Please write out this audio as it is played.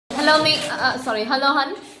Hello, me. Sorry. Hello,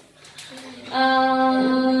 hun.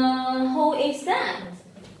 Who is that?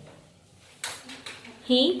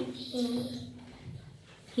 He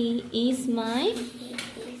is my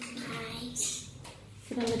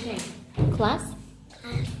classmate.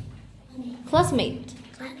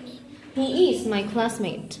 He is my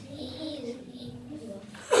classmate.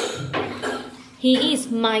 He is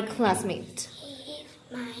my classmate.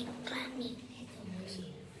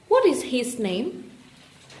 What is his name?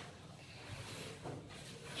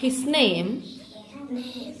 His name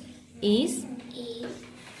is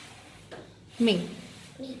Ming.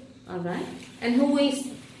 Alright. And who is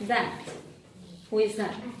that? Who is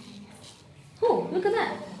that? Who? Look at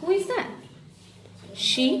that. Who is that?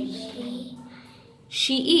 She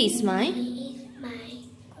is my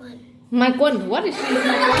Quân. What is she?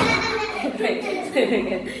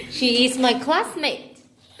 She is my classmate.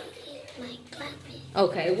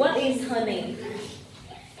 Okay, what is her name?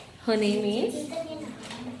 Her name is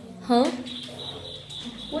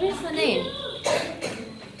What is her name?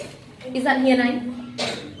 Is that Hiền Anh?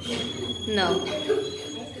 No.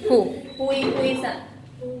 Who is that?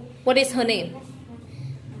 What is her name?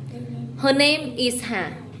 Her name is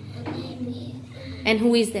Hà. And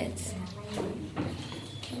who is that?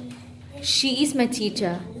 She is my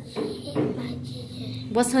teacher.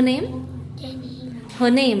 What's her name? Her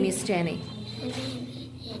name is Jenny.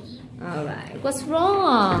 Alright, what's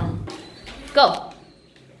wrong? Go.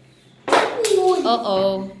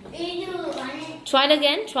 Uh-oh. Try it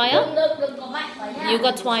again, try it. You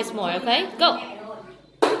got twice more, okay? Go.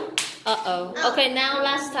 Uh-oh. Okay, now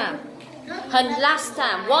last time. Last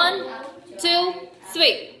time. 1, 2,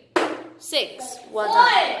 3. 6. Well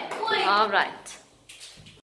done. Alright.